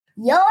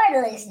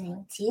You're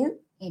listening to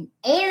an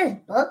Ada's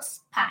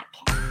Books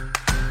podcast.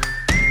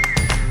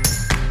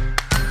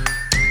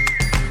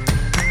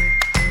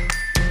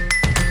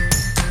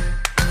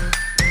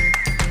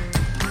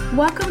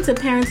 Welcome to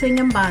Parenting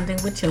and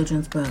Bonding with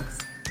Children's Books.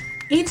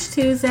 Each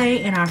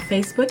Tuesday in our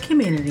Facebook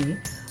community,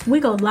 we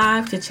go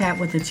live to chat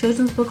with a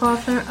children's book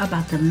author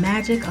about the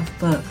magic of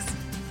books.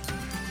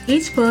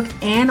 Each book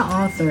and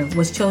author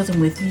was chosen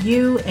with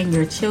you and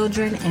your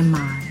children in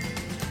mind.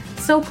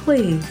 So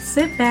please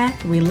sit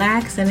back,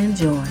 relax, and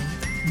enjoy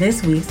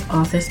this week's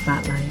Author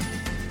Spotlight.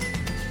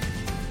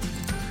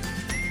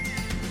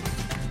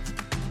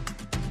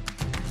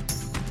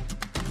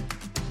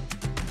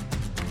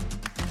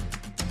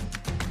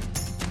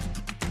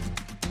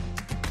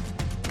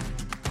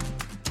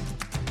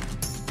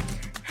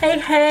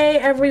 Hey,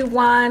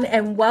 everyone,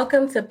 and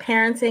welcome to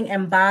Parenting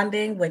and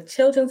Bonding with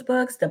Children's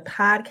Books, the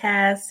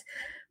podcast.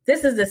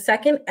 This is the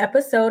second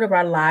episode of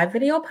our live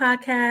video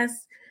podcast.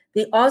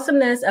 The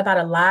awesomeness about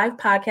a live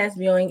podcast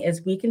viewing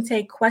is we can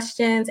take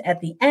questions at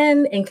the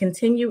end and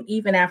continue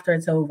even after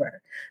it's over.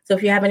 So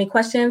if you have any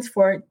questions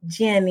for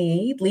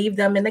Jenny, leave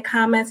them in the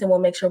comments and we'll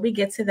make sure we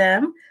get to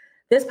them.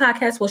 This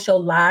podcast will show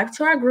live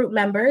to our group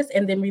members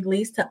and then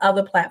release to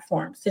other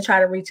platforms to try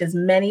to reach as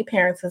many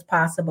parents as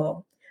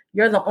possible.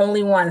 You're the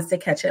only ones to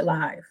catch it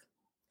live.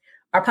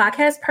 Our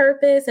podcast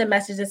purpose and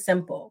message is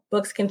simple.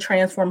 Books can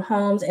transform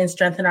homes and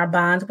strengthen our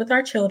bonds with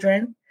our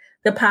children.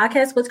 The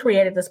podcast was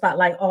created to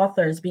spotlight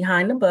authors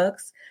behind the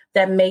books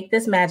that make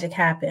this magic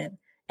happen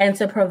and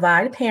to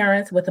provide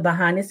parents with a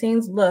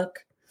behind-the-scenes look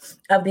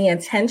of the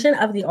intention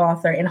of the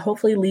author and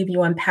hopefully leave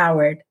you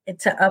empowered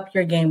to up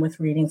your game with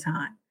reading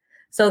time.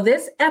 So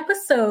this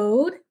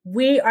episode,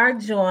 we are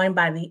joined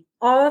by the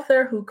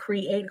author who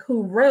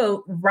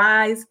wrote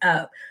Rise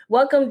Up.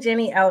 Welcome,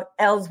 Jenny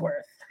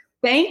Ellsworth.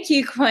 Thank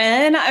you,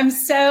 Quinn. I'm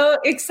so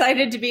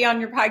excited to be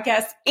on your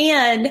podcast,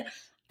 and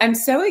I'm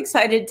so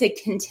excited to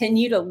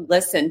continue to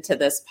listen to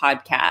this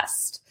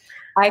podcast.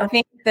 I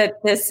think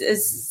that this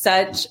is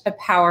such a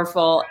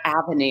powerful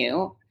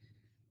avenue.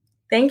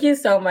 Thank you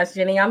so much,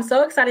 Jenny. I'm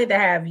so excited to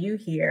have you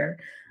here.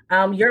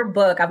 Your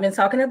book, I've been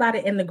talking about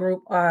it in the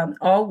group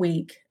all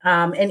week.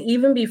 And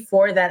even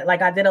before that,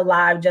 I did a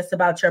live just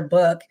about your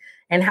book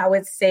and how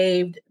it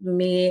saved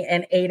me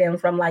and Aiden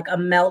from a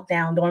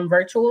meltdown during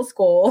virtual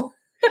school.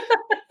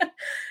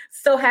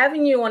 So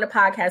having you on a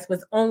podcast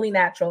was only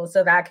natural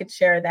so that I could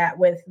share that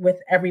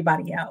with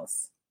everybody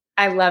else.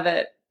 I love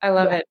it.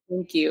 It.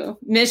 Thank you.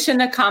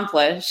 Mission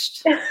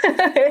accomplished.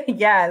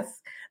 Yes.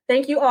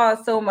 Thank you all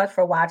so much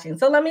for watching.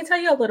 So let me tell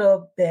you a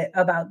little bit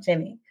about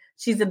Jenny.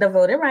 She's a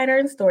devoted writer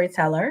and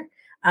storyteller.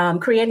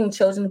 Creating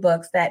children's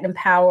books that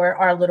empower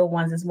our little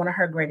ones is one of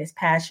her greatest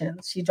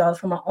passions. She draws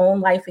from her own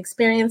life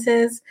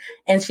experiences,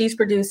 and she's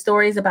produced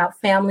stories about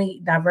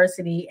family,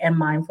 diversity, and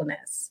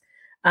mindfulness.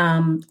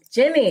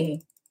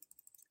 Jenny,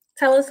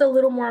 tell us a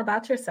little more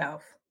about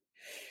yourself.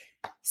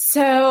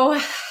 So,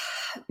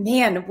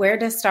 man, where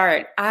to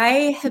start?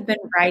 I have been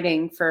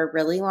writing for a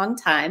really long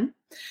time.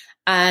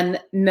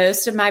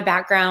 Most of my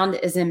background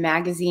is in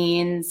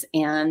magazines,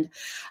 and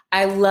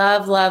I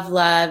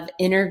love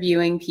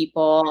interviewing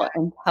people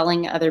and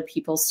telling other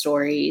people's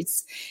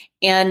stories.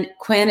 And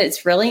Quinn,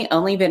 it's really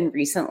only been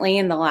recently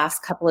in the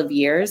last couple of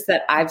years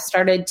that I've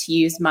started to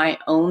use my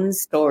own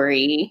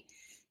story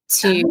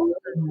to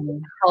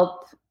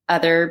help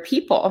other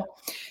people.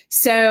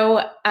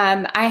 So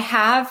I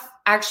have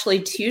actually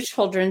 2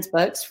 children's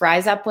books.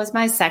 Rise Up was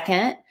my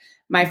second.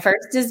 My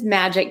first is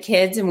Magic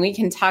Kids, and we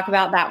can talk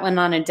about that one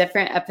on a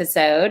different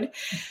episode.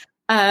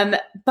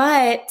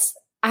 But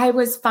I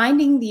was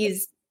finding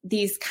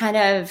these kind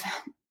of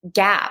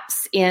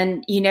gaps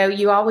in,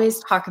 you always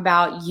talk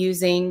about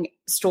using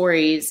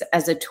stories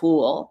as a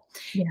tool.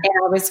 Yeah. And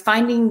I was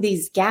finding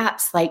these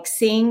gaps, like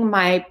seeing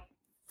my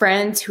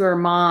friends who are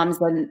moms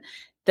and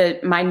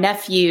my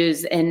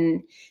nephews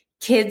and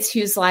kids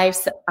whose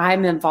lives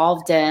I'm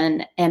involved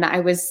in. And I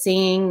was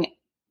seeing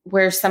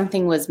where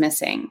something was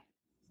missing.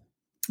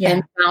 Yeah.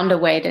 And found a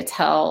way to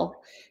tell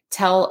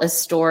a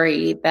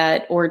story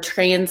or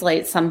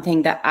translate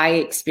something that I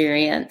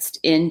experienced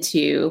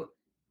into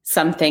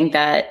something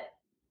that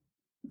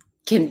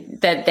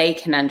they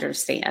can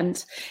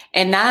understand.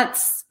 And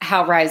that's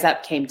how Rise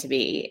Up came to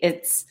be.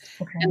 It's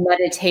a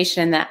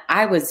meditation that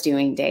I was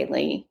doing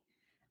daily,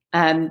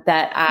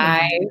 that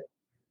I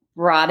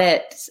brought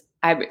it.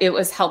 It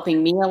was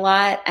helping me a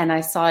lot, and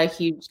I saw a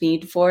huge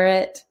need for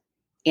it,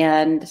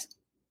 and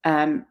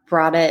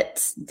brought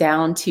it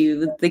down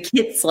to the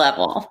kids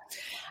level.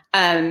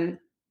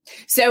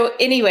 So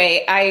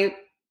anyway,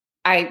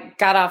 I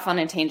got off on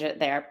a tangent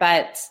there,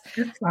 but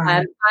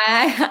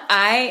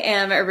I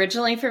am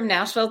originally from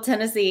Nashville,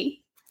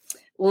 Tennessee,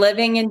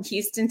 living in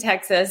Houston,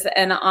 Texas,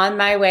 and on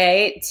my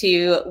way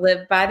to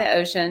live by the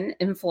ocean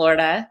in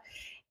Florida.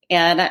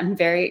 And I'm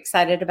very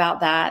excited about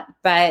that.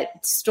 But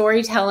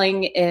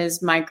storytelling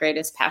is my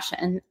greatest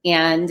passion,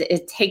 and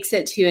it takes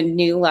it to a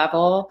new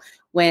level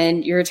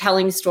when you're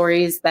telling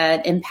stories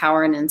that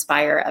empower and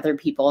inspire other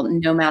people,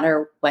 no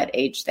matter what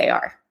age they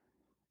are.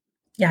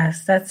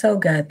 Yes, that's so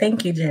good.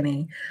 Thank you,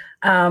 Jenny.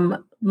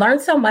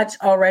 Learned so much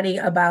already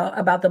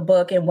about the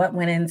book and what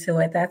went into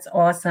it. That's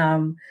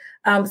awesome.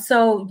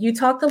 So you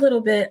talked a little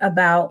bit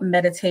about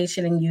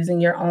meditation and using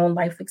your own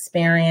life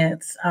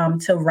experience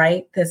to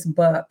write this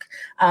book.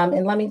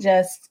 And let me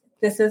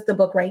this is the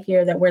book right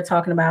here that we're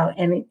talking about.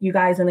 And you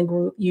guys in the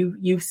group,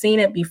 you've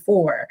seen it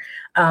before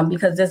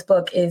because this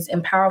book is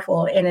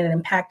powerful and it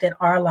impacted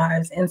our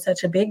lives in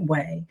such a big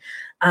way.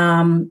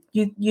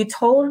 You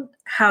told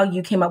how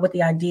you came up with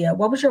the idea.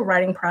 What was your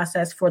writing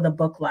process for the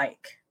book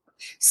like?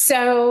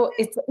 So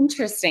it's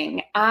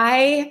interesting.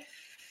 I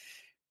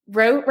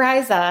wrote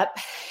Rise Up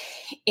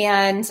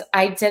and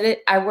I did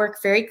it. I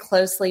work very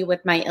closely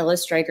with my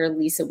illustrator,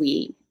 Lisa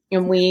Wee,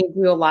 and we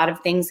do a lot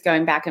of things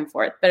going back and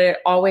forth, but it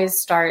always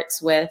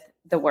starts with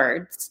the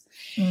words.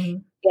 Mm-hmm.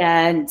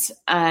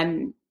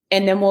 And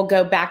then we'll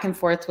go back and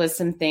forth with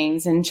some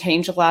things and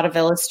change a lot of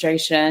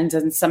illustrations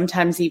and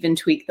sometimes even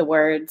tweak the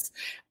words.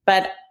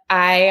 But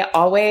I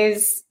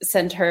always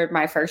send her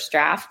my first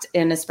draft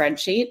in a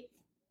spreadsheet.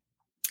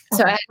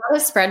 So I have a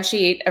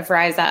spreadsheet of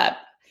Rise Up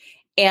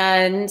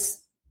and,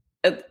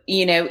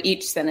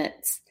 each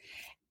sentence.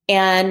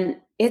 And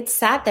it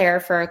sat there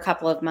for a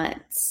couple of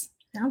months.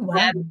 Oh,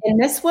 wow. And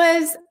this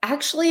was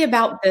actually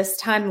about this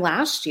time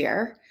last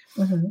year.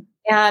 Mm-hmm.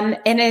 And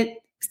it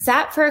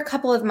sat for a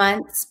couple of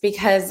months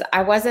because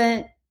I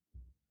wasn't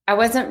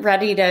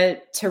ready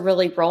to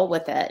really roll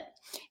with it.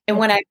 And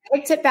when I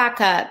picked it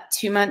back up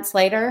 2 months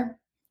later,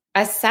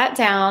 I sat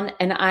down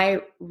and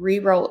I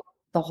rewrote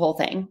the whole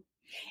thing.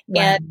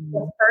 Wow. And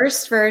the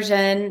first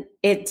version,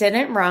 it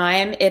didn't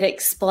rhyme. It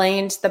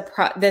explained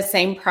the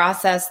same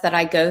process that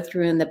I go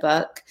through in the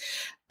book,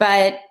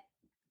 but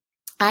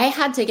I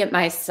had to get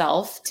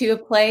myself to a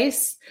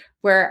place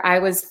where I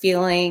was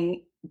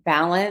feeling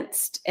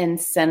balanced and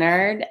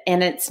centered.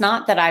 And it's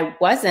not that I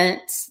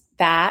wasn't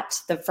that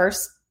the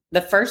first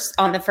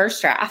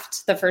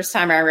draft, the first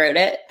time I wrote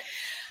it.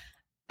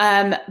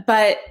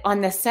 But on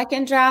the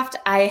second draft,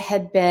 I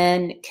had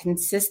been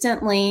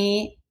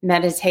consistently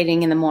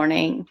meditating in the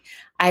morning.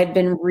 I had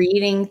been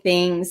reading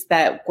things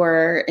that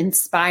were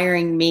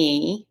inspiring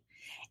me.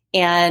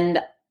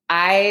 And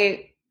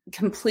I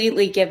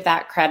completely give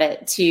that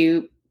credit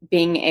to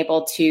being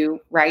able to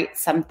write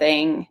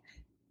something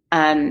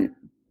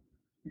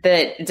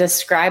that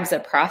describes a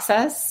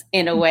process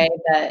in a way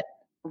that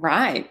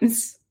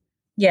rhymes.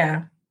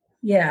 Yeah.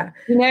 Yeah.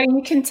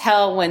 You can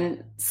tell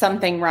when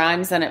something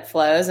rhymes and it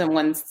flows and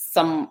when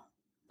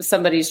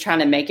somebody's trying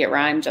to make it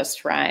rhyme,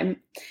 just rhyme.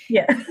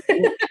 Yeah.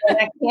 And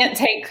I can't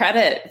take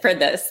credit for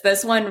this.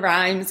 This one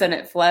rhymes and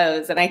it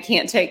flows and I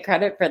can't take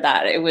credit for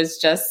that.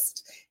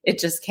 It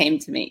just came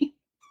to me.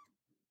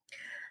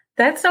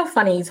 That's so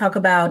funny. You talk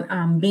about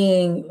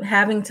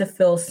having to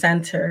feel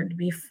centered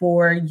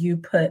before you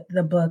put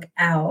the book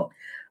out.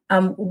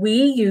 We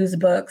use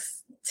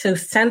books to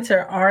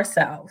center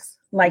ourselves,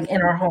 like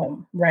in our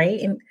home, right?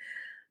 And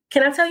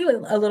can I tell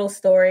you a little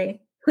story?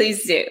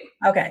 Please do.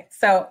 Okay.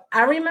 So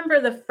I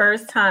remember the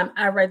first time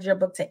I read your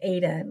book to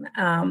Aiden.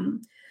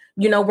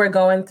 We're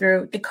going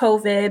through the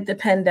COVID, the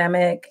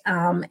pandemic,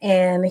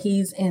 and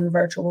he's in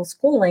virtual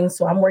schooling.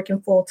 So I'm working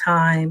full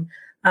time.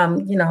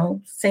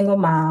 Single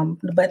mom,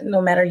 but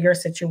no matter your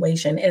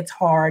situation, it's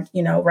hard,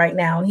 right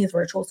now, and he's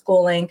virtual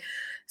schooling.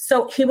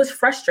 So he was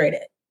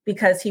frustrated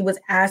because he was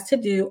asked to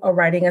do a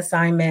writing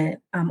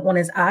assignment on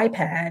his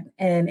iPad.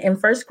 And in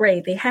first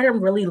grade, they hadn't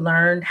really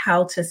learned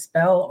how to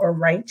spell or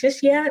write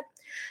just yet.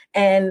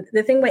 And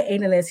the thing with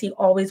Aiden is he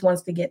always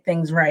wants to get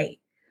things right.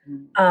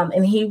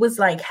 And he was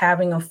like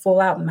having a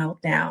full out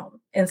meltdown.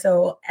 And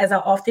so as I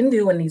often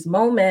do in these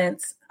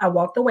moments, I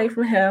walked away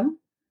from him.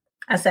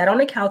 I sat on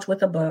the couch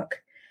with a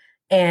book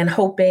and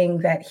hoping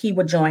that he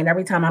would join.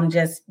 Every time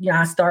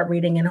I start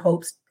reading in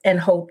hope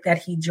that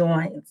he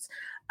joins.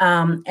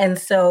 And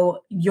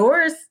so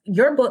your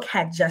book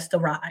had just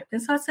arrived.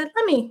 And so I said,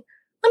 let me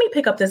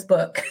pick up this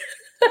book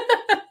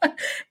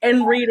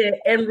and read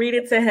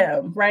it to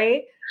him.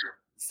 Right.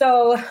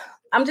 So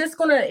I'm just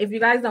going to, if you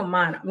guys don't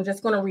mind, I'm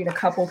just going to read a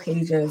couple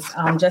pages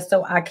just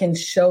so I can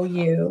show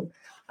you,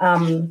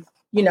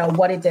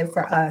 what it did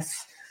for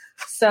us.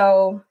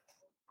 So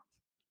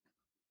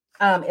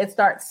it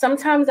starts,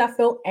 sometimes I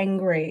feel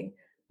angry,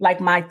 like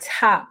my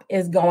top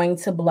is going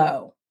to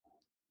blow.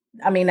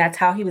 I mean, that's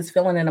how he was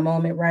feeling in a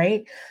moment,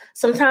 right?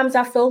 Sometimes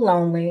I feel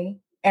lonely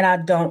and I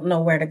don't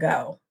know where to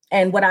go.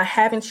 And what I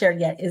haven't shared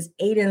yet is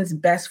Aiden's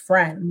best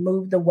friend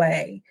moved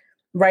away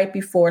right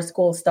before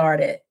school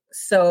started.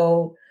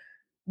 So,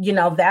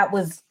 that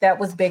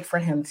was big for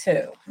him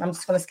too. I'm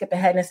just going to skip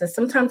ahead and it says,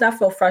 sometimes I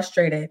feel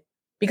frustrated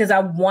because I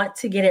want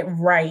to get it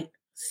right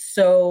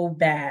so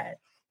bad.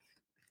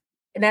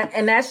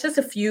 And that's just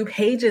a few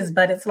pages,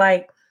 but it's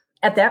like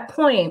at that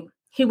point,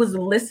 he was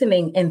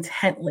listening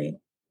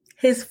intently.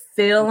 His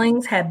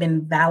feelings had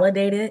been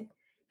validated.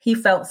 He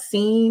felt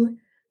seen.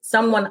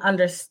 Someone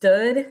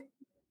understood.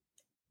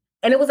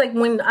 And it was like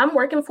when I'm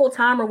working full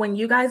time or when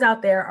you guys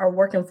out there are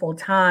working full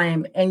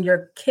time and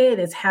your kid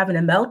is having a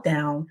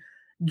meltdown,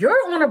 you're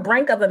on the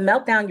brink of a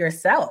meltdown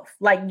yourself.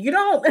 Like you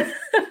don't,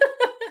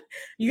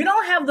 you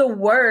don't have the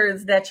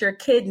words that your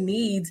kid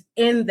needs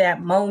in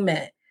that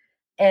moment.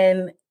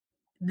 And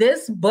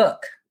this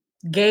book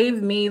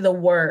gave me the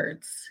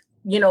words.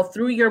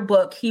 Through your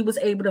book, he was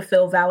able to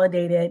feel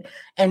validated,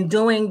 and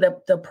doing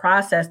the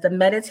process, the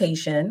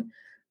meditation,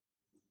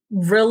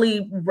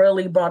 really,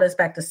 really brought us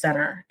back to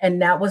center.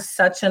 And that was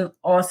such an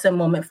awesome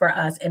moment for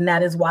us. And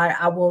that is why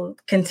I will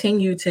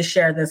continue to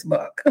share this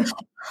book.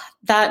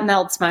 That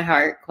melts my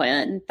heart,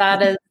 Quinn.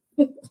 That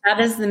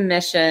is the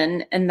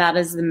mission, and that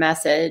is the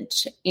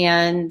message.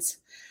 And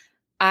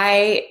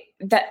that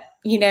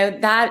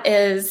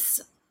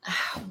is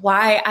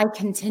why I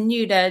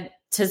continue to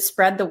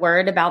spread the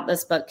word about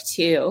this book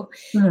too.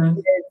 Mm-hmm.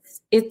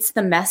 It's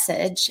the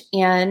message.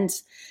 And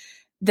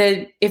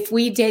if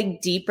we dig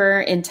deeper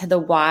into the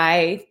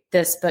why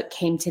this book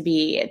came to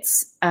be,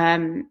 it's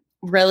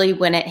really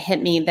when it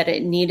hit me that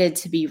it needed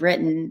to be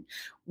written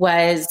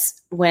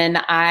was when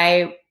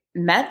I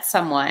met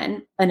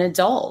someone, an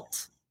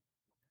adult,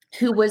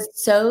 who was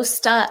so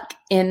stuck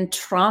in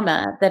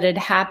trauma that had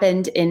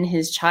happened in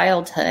his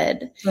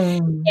childhood.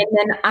 And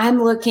then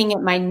I'm looking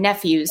at my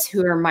nephews,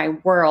 who are my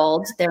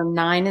world. They're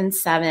 9 and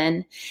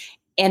 7,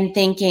 and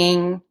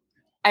thinking,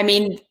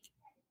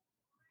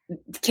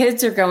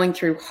 kids are going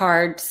through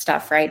hard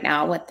stuff right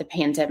now with the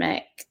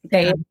pandemic.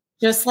 They,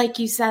 just like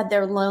you said,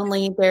 they're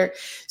lonely.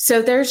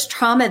 So there's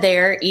trauma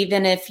there,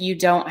 even if you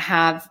don't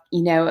have,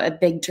 a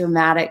big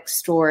dramatic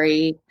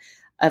story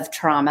of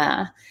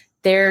trauma.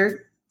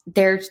 Their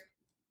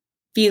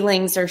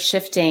feelings are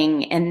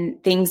shifting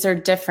and things are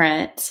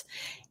different.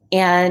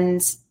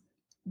 And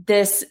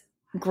this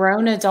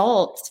grown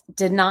adult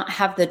did not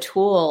have the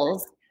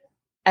tools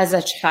as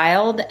a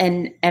child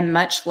and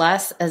much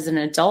less as an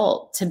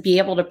adult to be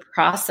able to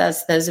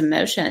process those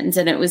emotions.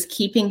 And it was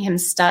keeping him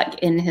stuck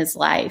in his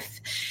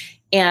life.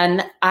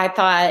 And I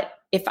thought,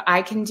 if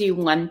I can do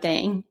one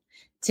thing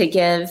to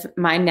give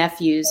my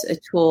nephews a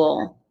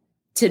tool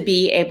to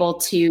be able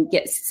to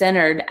get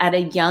centered at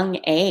a young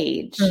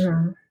age,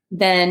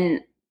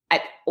 then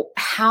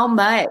how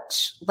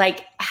much is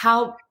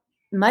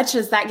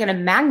that going to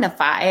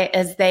magnify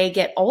as they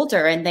get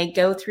older and they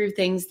go through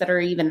things that are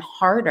even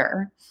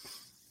harder?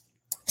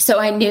 So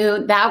I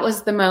knew that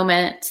was the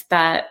moment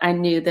that I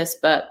knew this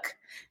book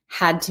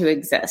had to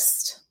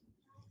exist.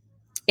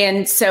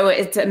 And so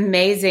it's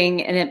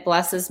amazing, and it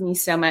blesses me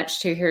so much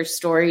to hear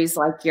stories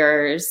like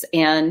yours.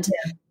 And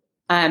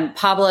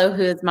Pablo,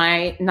 who is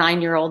my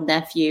 9-year-old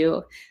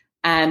nephew,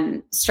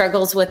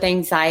 struggles with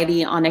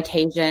anxiety on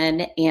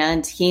occasion.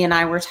 And he and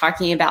I were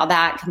talking about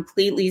that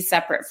completely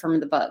separate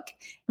from the book.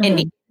 And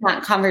in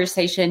that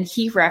conversation,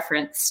 he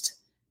referenced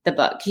the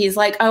book. He's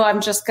like, "Oh, I'm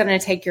just going to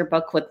take your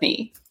book with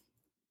me."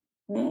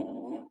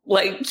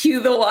 Like,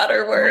 cue the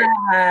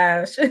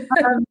waterworks.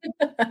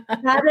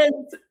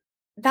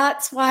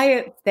 That's why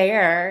it's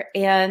there.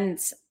 And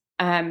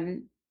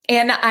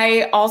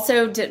I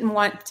also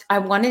I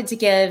wanted to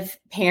give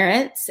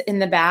parents in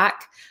the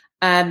back,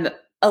 a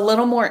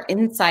little more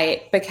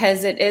insight,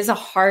 because it is a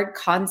hard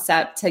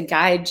concept to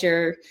guide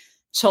your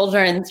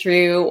children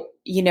through,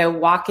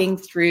 walking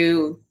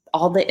through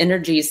all the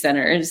energy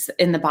centers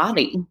in the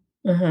body.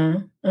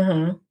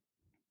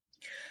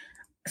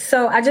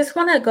 So I just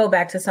want to go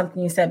back to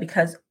something you said,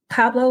 because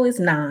Pablo is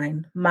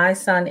 9. My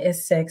son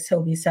is 6.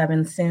 He'll be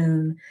 7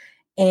 soon.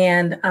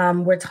 And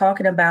we're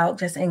talking about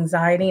just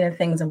anxiety and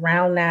things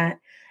around that.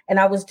 And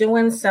I was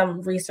doing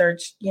some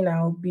research,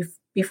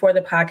 before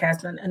the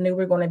podcast, and I knew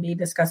we were going to be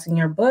discussing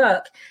your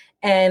book.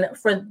 And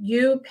for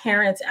you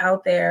parents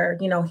out there,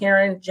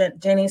 hearing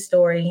Jenny's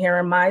story,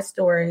 hearing my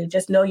story,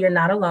 just know you're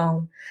not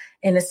alone.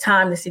 And it's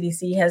time the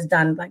CDC has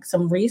done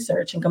some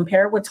research, and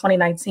compared with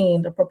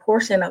 2019, the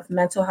proportion of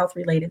mental health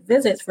related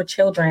visits for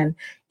children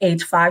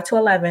age 5 to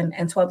 11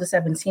 and 12 to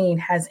 17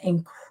 has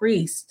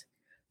increased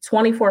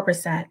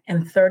 24%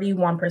 and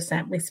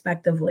 31%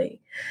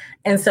 respectively.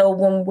 And so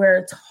when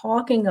we're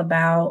talking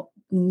about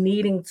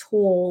needing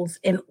tools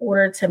in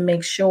order to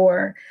make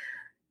sure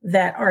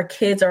that our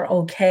kids are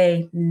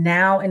okay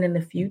now and in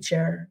the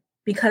future,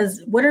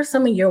 because what are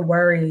some of your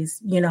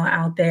worries,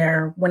 out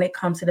there when it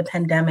comes to the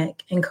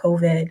pandemic and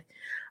COVID?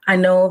 I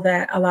know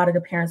that a lot of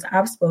the parents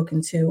I've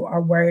spoken to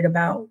are worried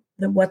about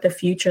what the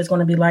future is going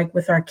to be like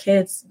with our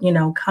kids,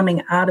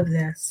 coming out of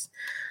this.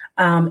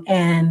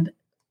 And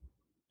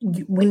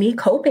we need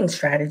coping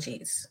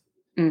strategies.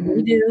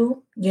 We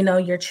do,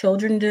 your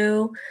children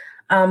do,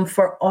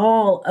 for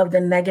all of the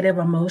negative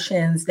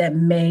emotions that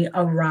may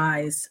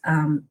arise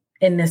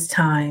in this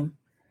time.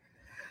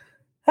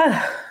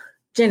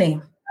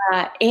 Jenny.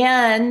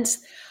 And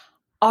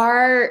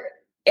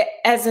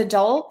as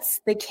adults,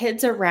 the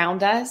kids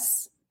around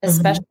us,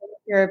 especially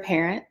if you're a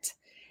parent,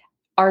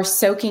 are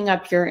soaking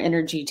up your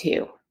energy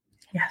too.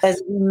 Yes.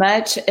 As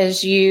much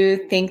as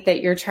you think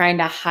that you're trying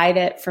to hide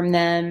it from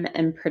them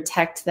and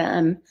protect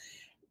them,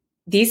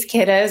 these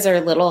kiddos are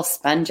little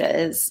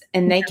sponges,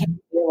 and they can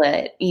feel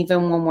it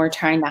even when we're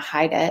trying to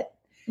hide it.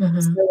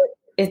 So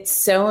it's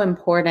so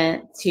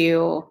important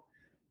to,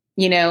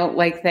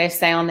 like they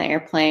say on the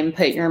airplane,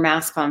 put your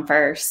mask on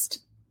first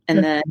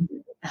and then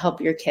help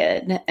your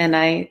kid. And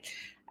I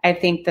I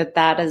think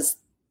that is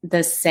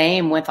the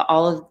same with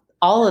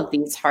all of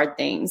these hard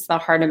things, the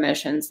hard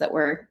emotions that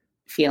we're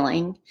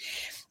feeling.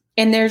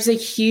 And there's a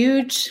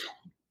huge,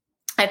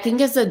 I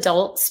think as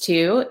adults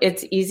too,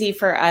 it's easy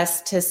for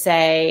us to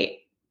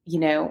say, you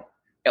know,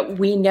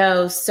 we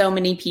know so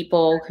many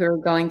people who are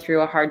going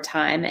through a hard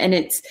time, and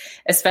it's,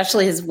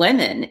 especially as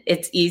women,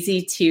 it's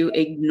easy to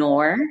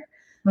ignore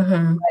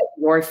what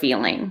you're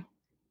feeling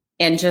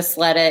and just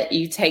let it,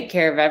 you take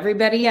care of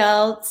everybody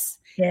else.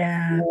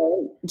 Yeah.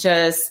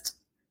 Just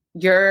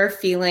your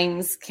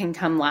feelings can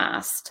come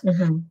last.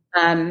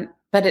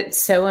 But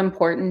it's so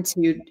important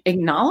to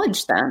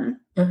acknowledge them.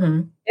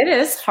 It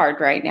is hard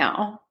right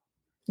now.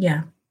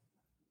 Yeah.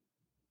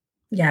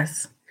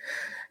 Yes.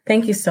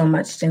 Thank you so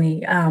much,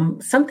 Jenny. Can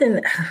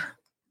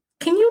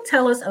you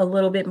tell us a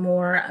little bit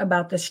more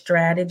about the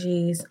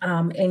strategies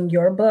in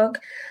your book?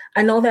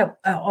 I know that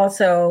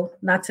also,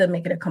 not to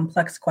make it a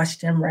complex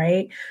question,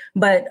 right?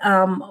 But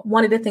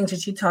one of the things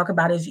that you talk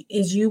about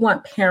is you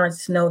want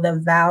parents to know the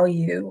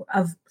value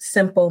of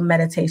simple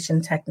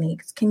meditation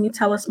techniques. Can you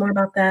tell us more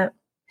about that?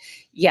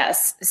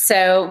 Yes.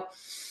 So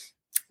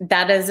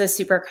that is a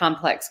super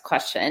complex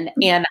question.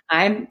 And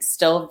I'm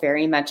still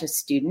very much a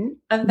student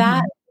of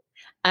that.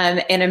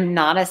 And I'm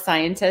not a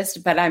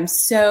scientist, but I'm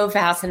so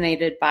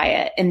fascinated by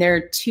it. And there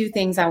are two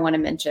things I want to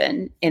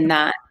mention in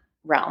that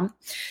realm.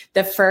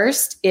 The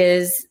first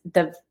is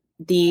the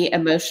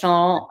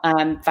emotional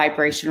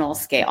vibrational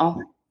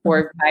scale,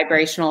 or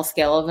vibrational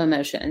scale of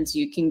emotions.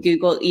 You can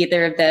Google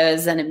either of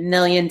those and a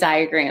million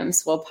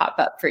diagrams will pop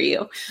up for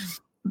you.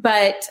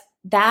 But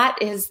that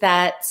is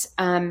that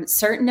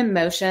certain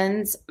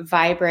emotions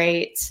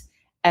vibrate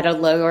at a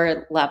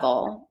lower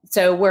level.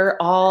 So we're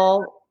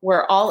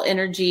all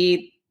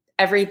energy.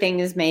 Everything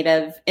is made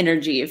of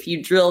energy if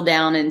you drill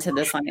down into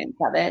the science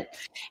of it.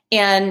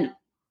 And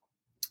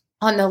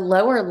on the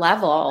lower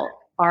level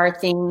are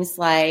things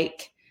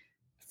like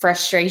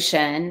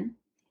frustration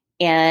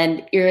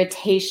and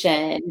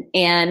irritation.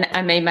 And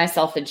I made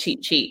myself a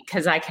cheat sheet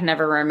because I can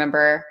never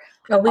remember.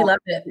 Oh, we love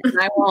it.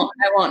 I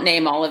won't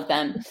name all of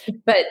them,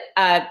 but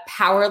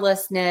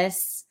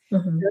powerlessness,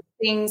 those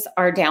things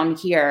are down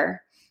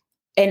here.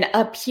 And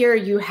up here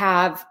you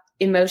have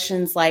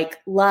emotions like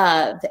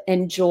love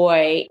and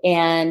joy.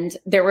 And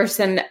there were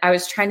I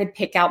was trying to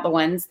pick out the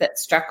ones that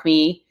struck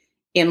me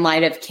in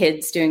light of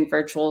kids doing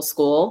virtual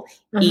school.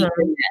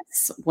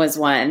 Eagerness was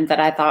one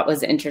that I thought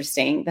was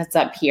interesting. That's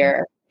up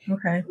here.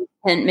 Okay.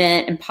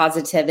 Contentment and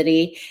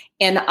positivity.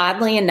 And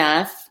oddly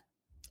enough,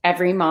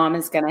 every mom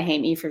is going to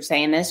hate me for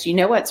saying this. You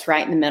know what's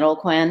right in the middle,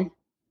 Quinn?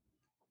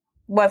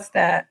 What's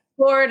that?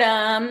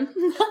 Boredom.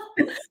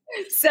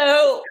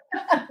 So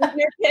if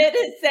your kid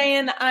is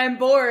saying, I'm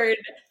bored,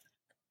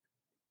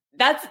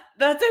 that's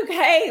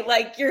okay.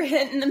 Like, you're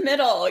hitting the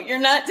middle. You're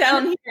not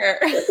down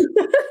here.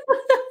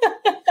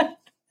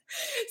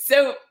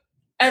 So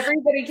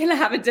everybody can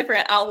have a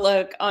different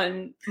outlook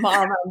on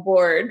mom on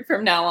board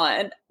from now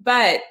on.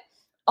 But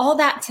all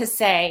that to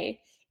say,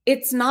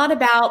 it's not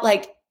about,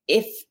 like,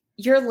 if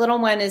your little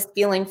one is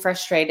feeling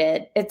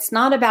frustrated, it's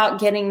not about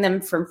getting them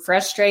from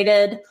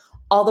frustrated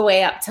all the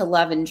way up to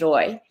love and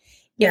joy.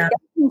 Yeah. If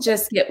they can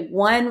just get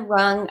one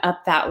rung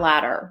up that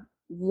ladder,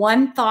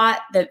 one thought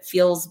that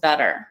feels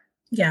better.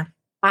 Yeah.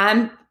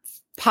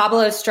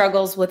 Pablo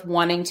struggles with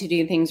wanting to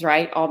do things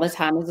right all the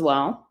time as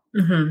well.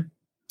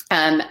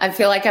 I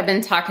feel like I've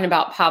been talking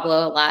about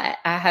Pablo a lot.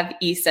 I have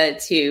Isa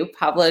too,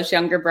 Pablo's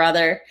younger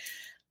brother.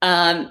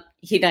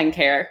 He doesn't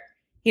care.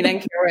 He doesn't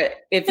care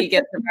if he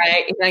gets it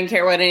right. He doesn't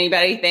care what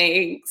anybody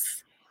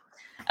thinks.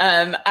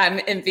 I'm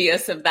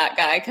envious of that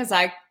guy because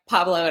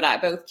Pablo and I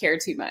both care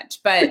too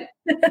much. But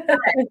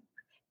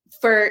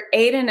for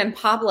Aiden and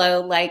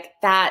Pablo, like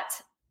that,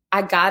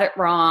 I got it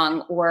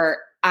wrong or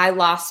I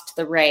lost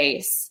the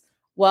race.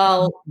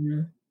 Well,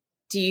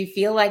 do you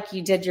feel like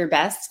you did your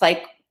best?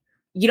 Like,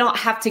 you don't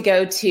have to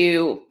go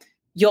to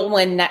you'll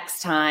win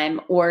next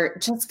time, or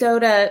just go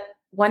to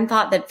one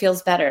thought that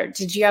feels better.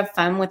 Did you have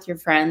fun with your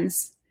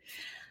friends?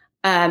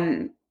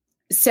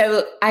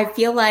 So I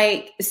feel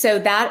like, so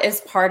that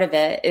is part of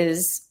it,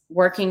 is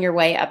working your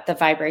way up the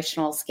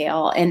vibrational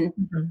scale. And,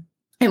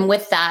 and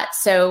with that,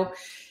 so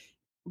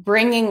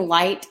bringing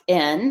light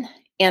in,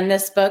 and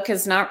this book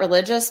is not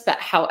religious, but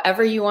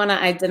however you want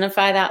to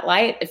identify that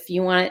light, if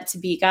you want it to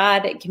be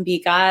God, it can be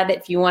God.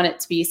 If you want it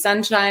to be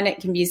sunshine, it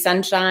can be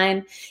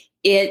sunshine.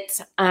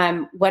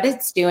 What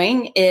it's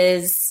doing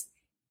is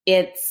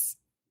it's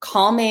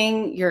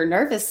calming your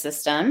nervous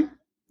system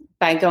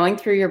by going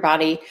through your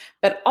body,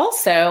 but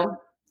also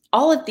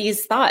all of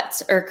these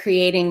thoughts are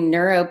creating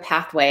neuro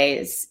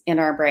pathways in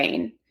our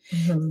brain.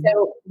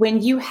 So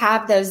when you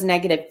have those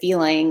negative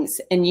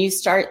feelings and you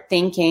start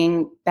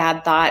thinking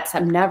bad thoughts,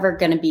 I'm never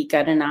going to be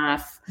good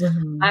enough.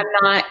 I'm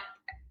not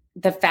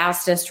the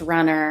fastest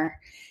runner.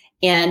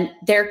 And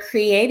they're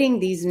creating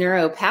these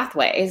neuro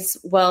pathways.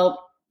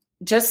 Well,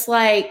 just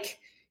like,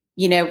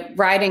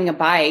 riding a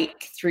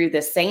bike through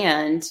the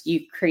sand,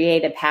 you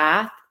create a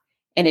path.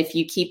 And if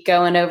you keep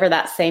going over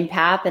that same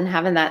path and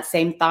having that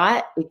same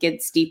thought, it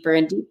gets deeper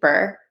and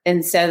deeper.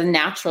 And so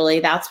naturally,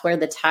 that's where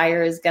the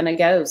tire is going to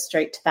go,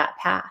 straight to that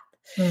path.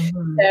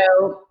 Mm-hmm.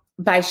 So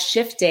by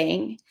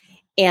shifting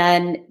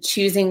and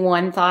choosing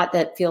one thought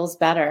that feels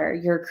better,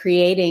 you're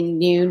creating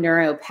new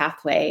neural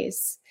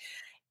pathways.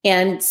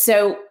 And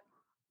so,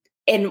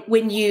 and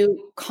when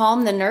you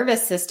calm the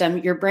nervous system,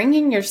 you're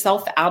bringing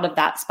yourself out of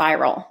that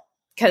spiral,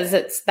 because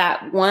it's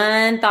that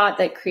one thought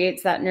that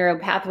creates that neural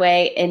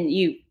pathway, and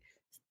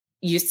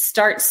you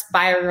start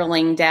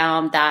spiraling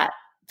down that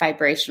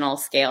vibrational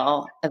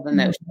scale of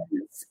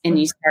emotions, and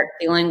you start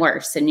feeling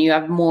worse, and you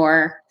have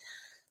more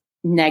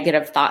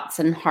negative thoughts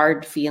and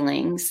hard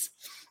feelings.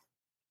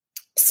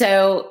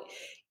 So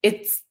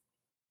it's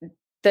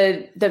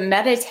the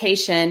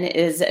meditation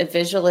is a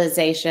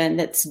visualization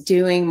that's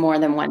doing more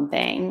than one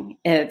thing.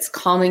 It's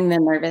calming the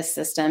nervous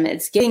system.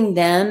 It's giving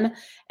them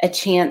a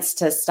chance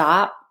to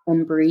stop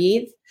and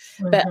breathe,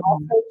 but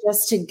also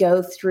just to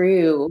go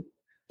through.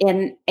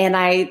 And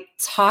I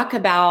talk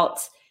about,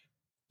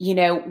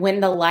 when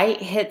the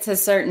light hits a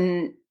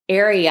certain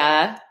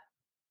area,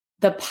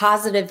 the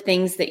positive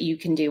things that you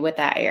can do with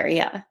that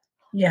area.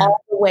 Yeah.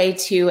 All the way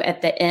to,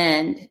 at the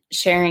end,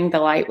 sharing the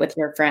light with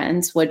your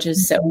friends, which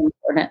is so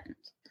important.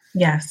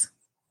 Yes,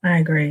 I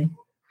agree.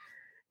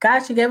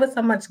 Gosh, you gave us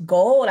so much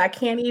gold. I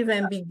can't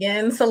even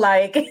begin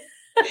to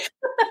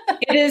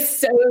It is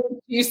so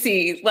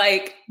juicy.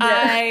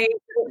 It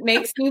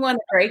makes me want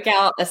to break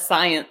out a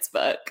science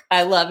book.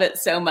 I love it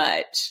so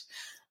much.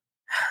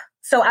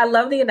 So I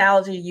love the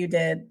analogy you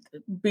did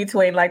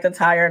between the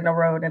tire and the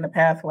road and the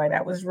pathway.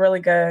 That was really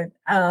good.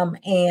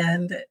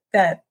 And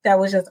that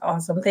was just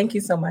awesome. Thank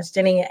you so much,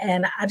 Jenny.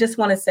 And I just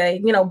want to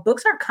say,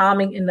 books are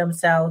calming in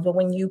themselves, but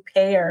when you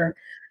pair,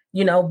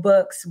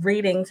 books,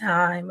 reading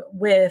time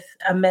with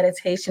a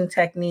meditation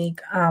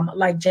technique,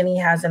 like Jenny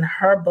has in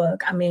her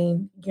book,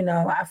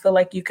 I feel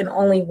like you can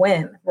only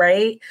win,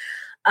 right?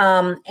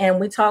 And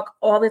we talk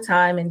all the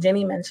time, and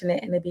Jenny mentioned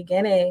it in the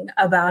beginning,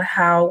 about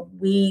how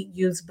we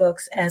use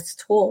books as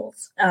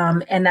tools.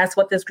 And that's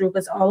what this group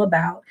is all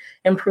about,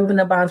 improving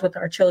the bonds with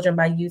our children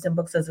by using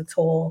books as a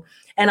tool.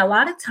 And a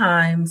lot of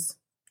times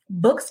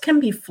books can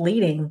be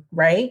fleeting,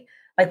 right?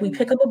 We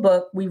pick up a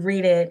book, we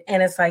read it,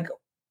 and it's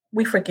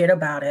we forget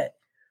about it.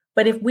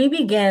 But if we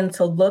begin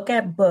to look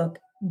at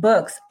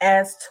books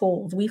as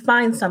tools, we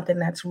find something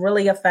that's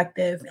really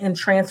effective in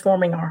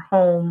transforming our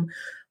home.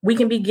 We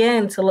can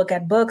begin to look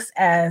at books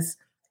as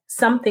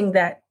something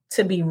that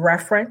to be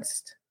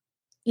referenced,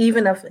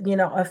 even if,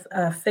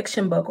 a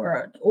fiction book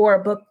or a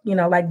book,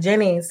 like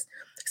Jenny's,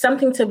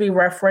 something to be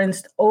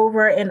referenced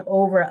over and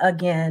over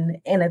again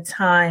in a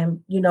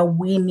time,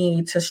 we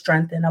need to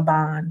strengthen a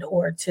bond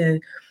or to,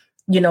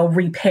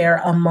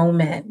 repair a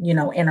moment,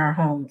 in our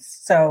homes.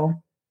 So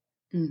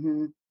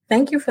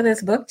thank you for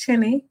this book,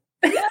 Jenny.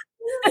 Thank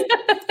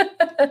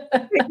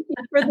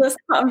you for this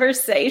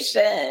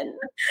conversation.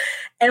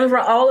 And for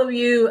all of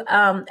you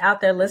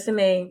out there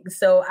listening,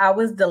 so I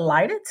was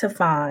delighted to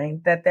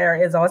find that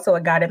there is also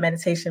a guided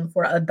meditation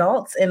for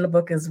adults in the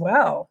book as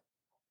well.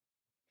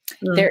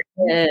 There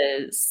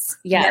is.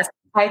 Yes.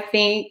 I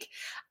think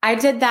I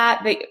did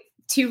that, but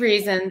 2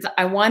 reasons.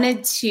 I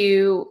wanted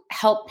to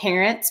help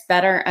parents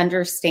better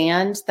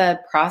understand the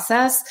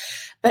process,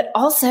 but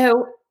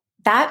also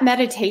that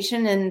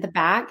meditation in the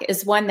back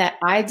is one that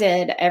I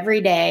did every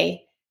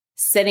day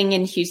sitting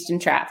in Houston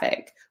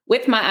traffic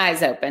with my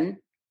eyes open.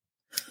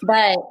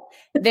 But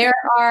there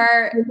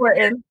are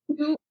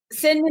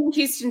sitting in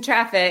Houston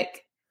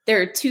traffic,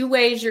 there are 2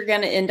 ways you're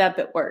going to end up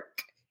at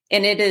work.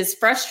 And it is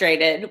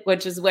frustrated,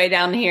 which is way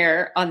down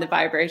here on the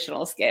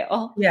vibrational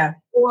scale. Yeah.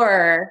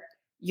 Or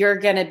you're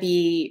going to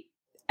be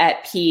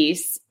at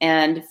peace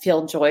and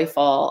feel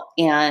joyful.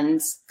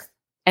 And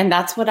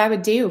that's what I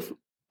would do.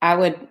 I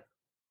would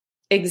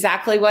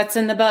exactly what's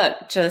in the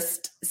book,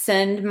 just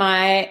send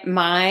my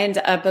mind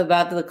up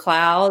above the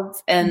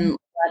clouds and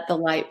let the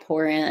light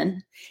pour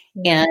in.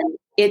 And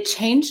it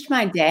changed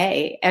my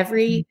day.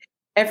 Every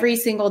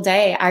single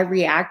day I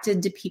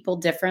reacted to people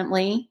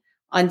differently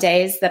on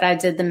days that I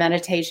did the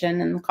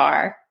meditation in the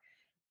car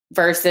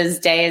versus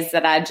days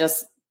that I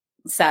just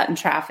sat in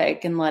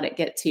traffic and let it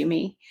get to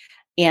me.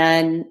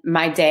 And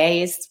my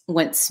days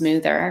went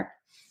smoother.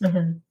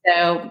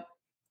 So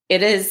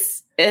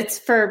it's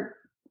for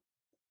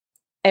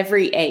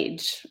every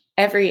age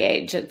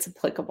it's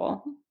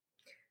applicable.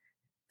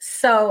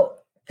 So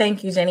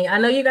thank you, Jenny. I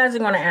know you guys are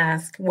going to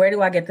ask, where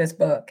do I get this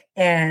book?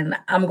 And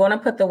I'm going to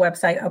put the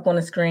website up on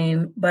the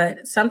screen,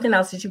 but something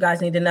else that you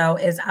guys need to know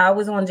is I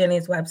was on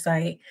Jenny's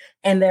website,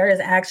 and there is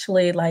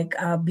actually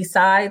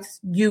besides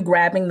you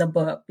grabbing the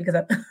book,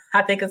 because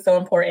I think it's so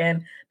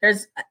important,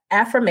 there's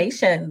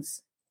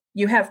affirmations.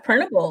 You have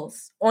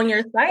printables on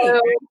your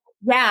site.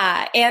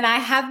 Yeah. And I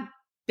have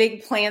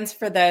big plans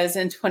for those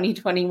in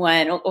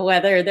 2021.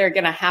 Whether they're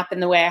going to happen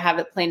the way I have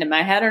it planned in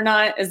my head or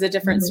not is a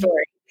different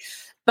story.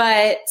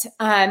 But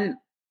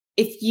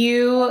if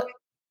you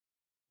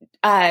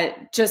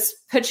just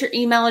put your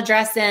email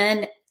address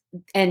in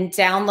and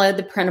download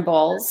the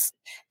printables,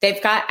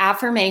 they've got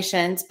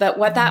affirmations. But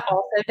what that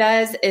also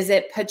does is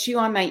it puts you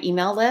on my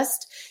email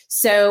list.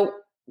 So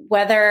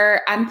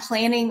whether I'm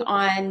planning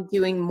on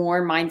doing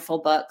more mindful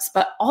books,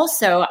 but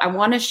also I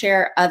want to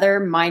share other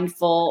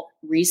mindful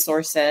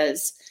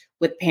resources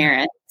with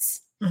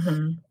parents.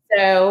 Mm-hmm.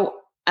 So,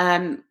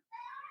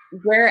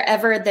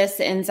 wherever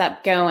this ends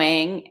up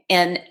going,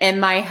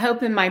 and my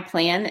hope and my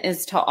plan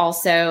is to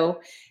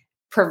also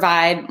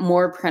provide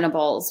more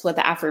printables with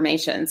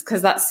affirmations,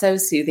 because that's so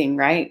soothing,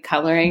 right?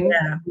 Coloring,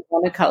 you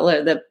want to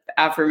color the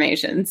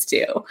affirmations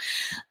too.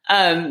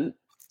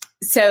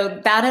 So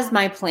that is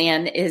my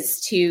plan,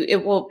 is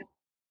it will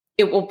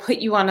put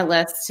you on a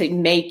list to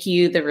make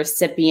you the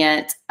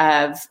recipient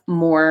of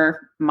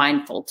more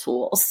mindful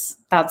tools.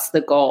 That's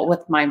the goal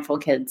with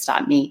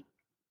mindfulkids.me.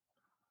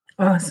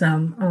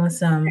 Awesome.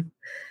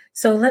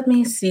 So let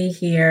me see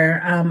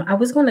here. I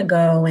was going to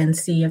go and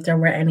see if there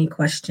were any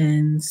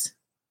questions.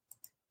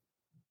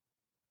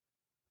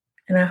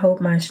 And I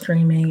hope my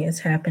streaming is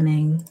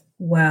happening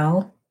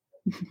well.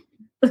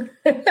 I'm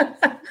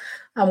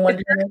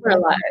wondering if we're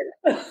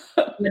live.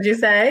 What'd you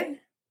say?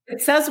 It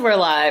says we're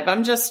live.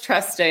 I'm just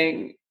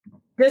trusting.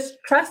 Just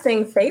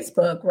trusting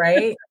Facebook,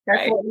 right? That's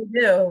right. What we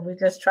do. We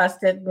just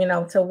trust it,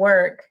 to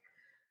work.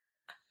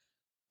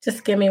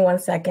 Just give me 1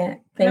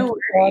 second. Thank you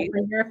all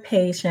for your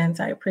patience.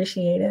 I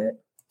appreciate it.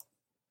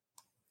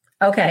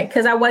 Okay,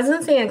 because I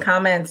wasn't seeing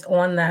comments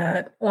on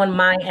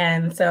my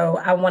end, so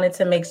I wanted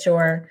to make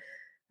sure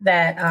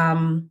that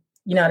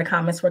the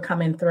comments were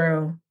coming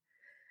through.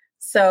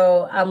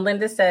 So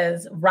Linda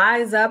says,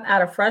 "Rise up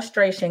out of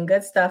frustration."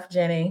 Good stuff,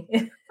 Jenny.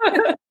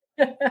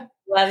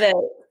 Love it.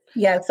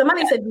 Yeah.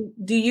 Somebody said,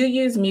 "Do you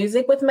use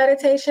music with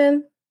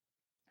meditation?"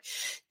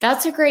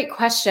 That's a great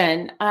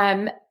question.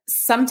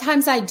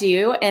 Sometimes I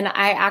do, and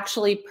I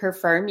actually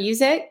prefer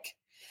music.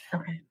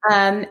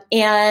 Okay.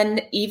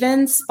 And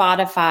even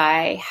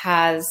Spotify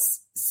has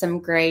some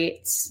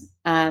great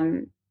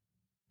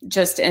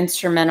just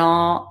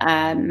instrumental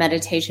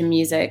meditation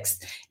music.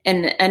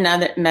 And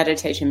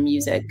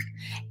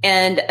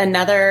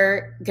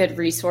another good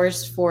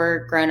resource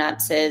for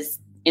grownups is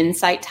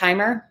Insight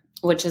Timer,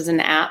 which is an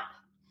app.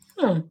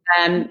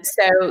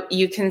 So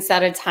you can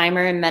set a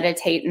timer and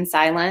meditate in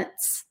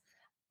silence,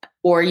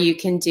 or you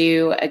can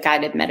do a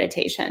guided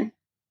meditation.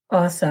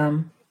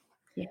 Awesome.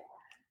 Yeah.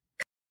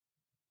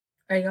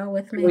 Are y'all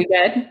with me? We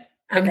good?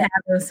 I'm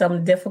having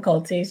some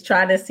difficulties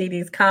trying to see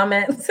these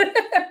comments.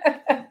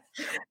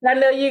 I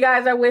know you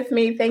guys are with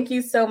me. Thank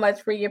you so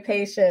much for your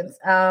patience.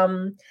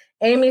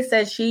 Amy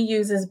says she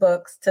uses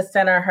books to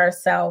center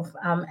herself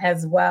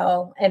as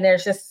well. And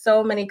there's just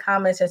so many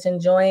comments, just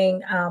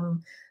enjoying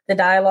the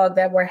dialogue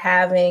that we're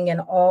having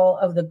and all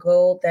of the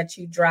gold that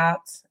you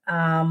dropped.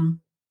 Awesome.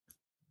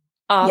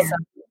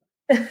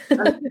 Yeah.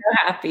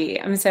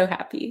 I'm so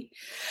happy.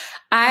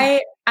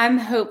 I'm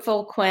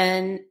hopeful,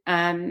 Quinn.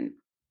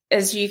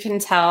 As you can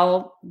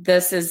tell,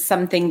 this is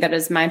something that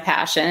is my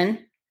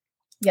passion.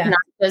 Yeah.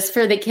 Not just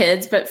for the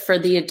kids, but for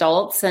the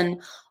adults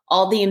and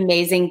all the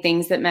amazing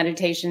things that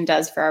meditation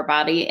does for our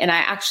body. And I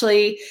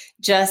actually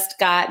just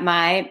got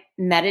my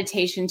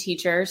meditation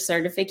teacher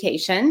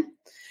certification.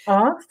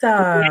 Awesome.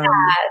 Yeah.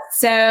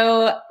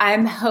 So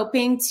I'm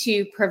hoping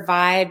to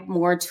provide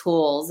more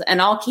tools,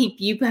 and I'll keep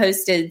you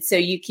posted so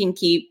you can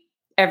keep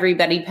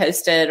everybody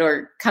posted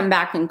or come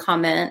back and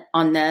comment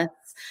on this.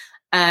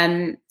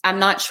 I'm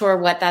not sure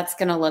what that's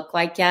going to look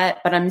like yet,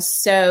 but I'm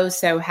so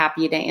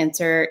happy to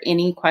answer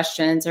any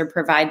questions or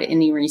provide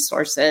any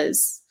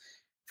resources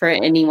for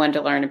anyone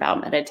to learn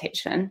about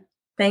meditation.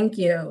 Thank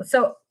you.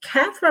 So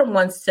Catherine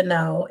wants to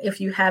know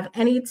if you have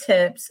any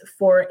tips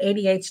for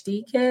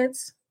ADHD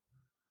kids.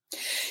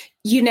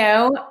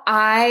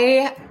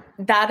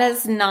 That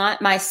is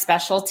not my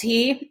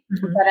specialty,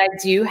 but I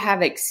do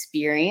have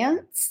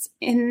experience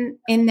in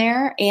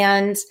there.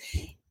 And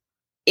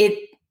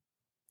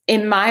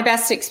in my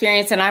best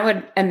experience, and I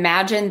would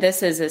imagine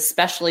this is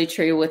especially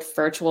true with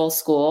virtual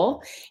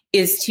school,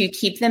 is to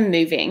keep them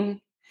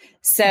moving.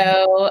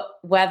 So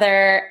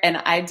and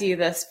I do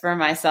this for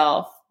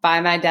myself, by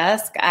my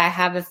desk, I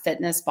have a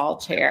fitness ball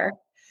chair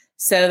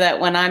so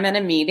that when I'm in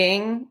a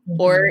meeting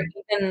or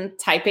even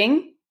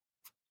typing,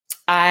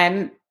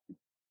 I'm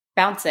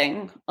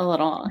bouncing a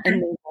little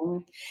and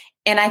moving.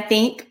 And I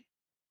think,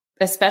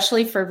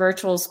 especially for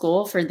virtual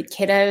school, for the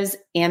kiddos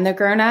and the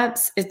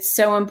grownups, it's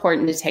so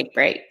important to take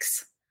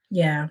breaks.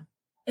 Yeah,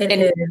 it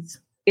is.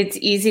 It's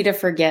easy to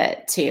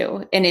forget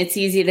too. And it's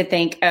easy to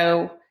think,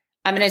 oh,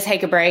 I'm going to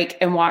take a break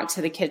and walk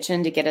to the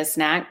kitchen to get a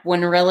snack,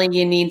 when really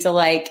you need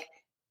to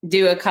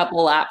do a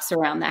couple laps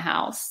around the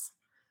house.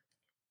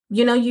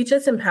 You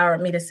just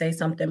empowered me to say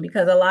something,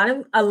 because a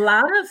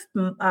lot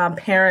of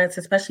parents,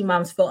 especially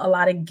moms, feel a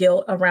lot of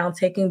guilt around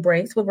taking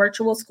breaks with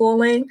virtual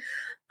schooling.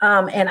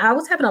 And I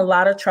was having a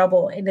lot of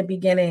trouble in the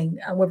beginning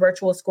with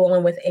virtual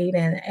schooling with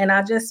Aiden. And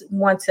I just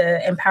want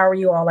to empower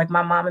you all, like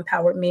my mom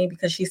empowered me,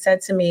 because she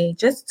said to me,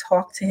 just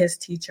talk to his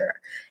teacher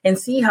and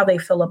see how they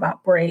feel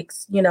about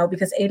breaks,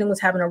 because Aiden was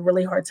having a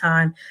really hard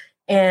time.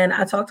 And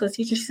I talked to his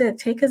teacher. She said,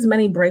 take as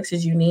many breaks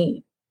as you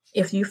need.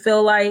 If you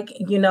feel like,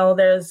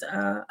 there's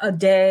a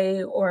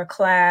day or a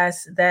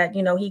class that,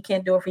 he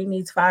can't do it, if he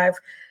needs 5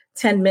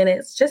 10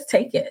 minutes, just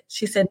take it.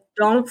 She said,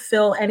 don't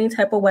feel any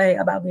type of way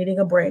about needing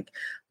a break,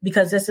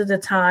 because this is a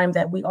time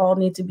that we all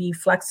need to be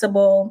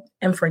flexible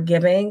and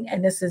forgiving.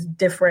 And this is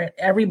different.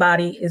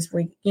 Everybody is,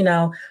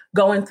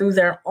 going through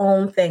their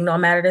own thing, no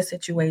matter the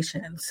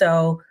situation.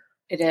 So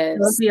it is.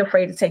 Don't be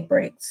afraid to take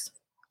breaks.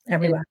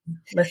 Everybody,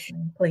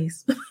 listen,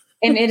 please.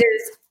 And it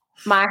is,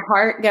 my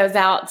heart goes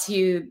out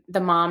to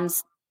the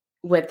moms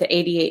with the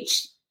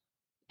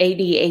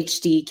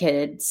ADHD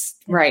kids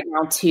right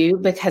now too,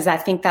 because I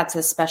think that's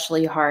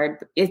especially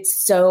hard. It's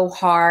so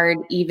hard,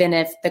 even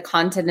if the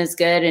content is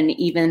good and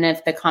even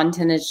if the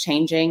content is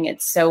changing,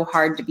 it's so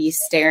hard to be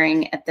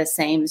staring at the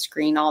same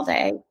screen all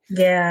day.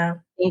 Yeah. I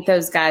think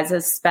those guys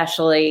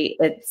especially,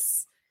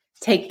 it's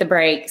take the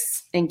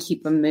breaks and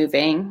keep them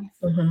moving.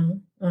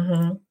 Mm-hmm.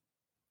 Mm-hmm.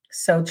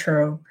 So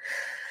true.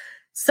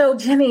 So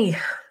Jenny,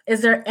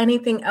 is there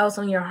anything else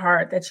on your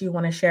heart that you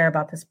want to share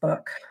about this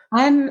book?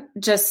 I'm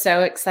just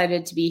so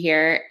excited to be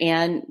here.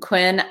 And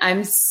Quinn,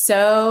 I'm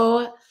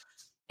so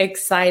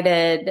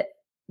excited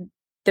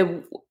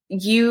that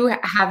you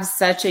have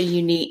such a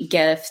unique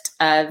gift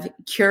of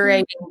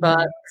curating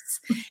books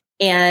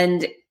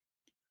and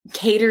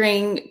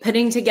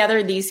putting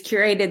together these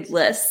curated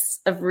lists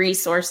of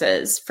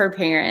resources for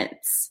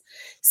parents.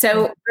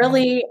 So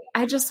really,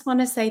 I just want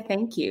to say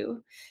thank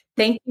you.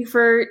 Thank you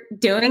for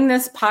doing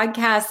this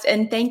podcast,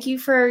 and thank you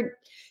for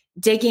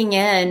digging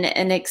in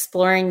and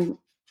exploring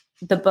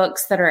the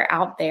books that are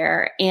out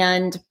there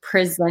and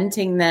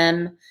presenting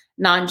them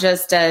not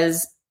just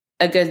as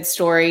a good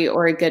story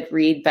or a good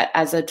read, but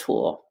as a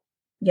tool.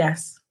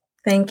 Yes.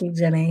 Thank you,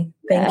 Jenny.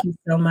 Thank you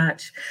so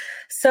much.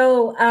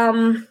 So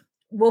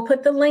we'll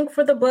put the link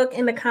for the book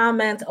in the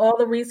comments. All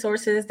the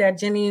resources that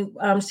Jenny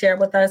shared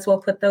with us,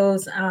 we'll put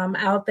those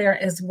out there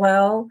as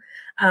well.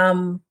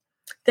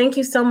 Thank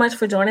you so much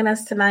for joining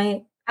us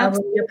tonight.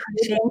 Absolutely. I really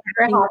appreciate it.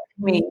 For having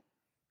me.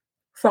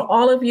 For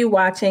all of you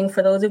watching,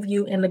 for those of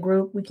you in the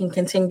group, we can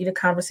continue the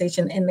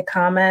conversation in the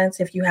comments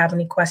if you have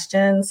any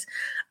questions.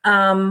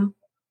 Have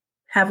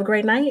a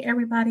great night,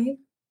 everybody.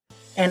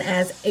 And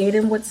as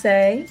Aiden would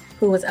say,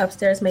 who is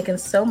upstairs making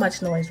so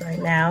much noise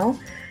right now,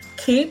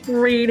 keep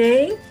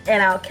reading,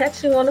 and I'll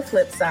catch you on the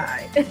flip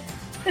side.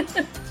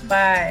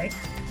 Bye.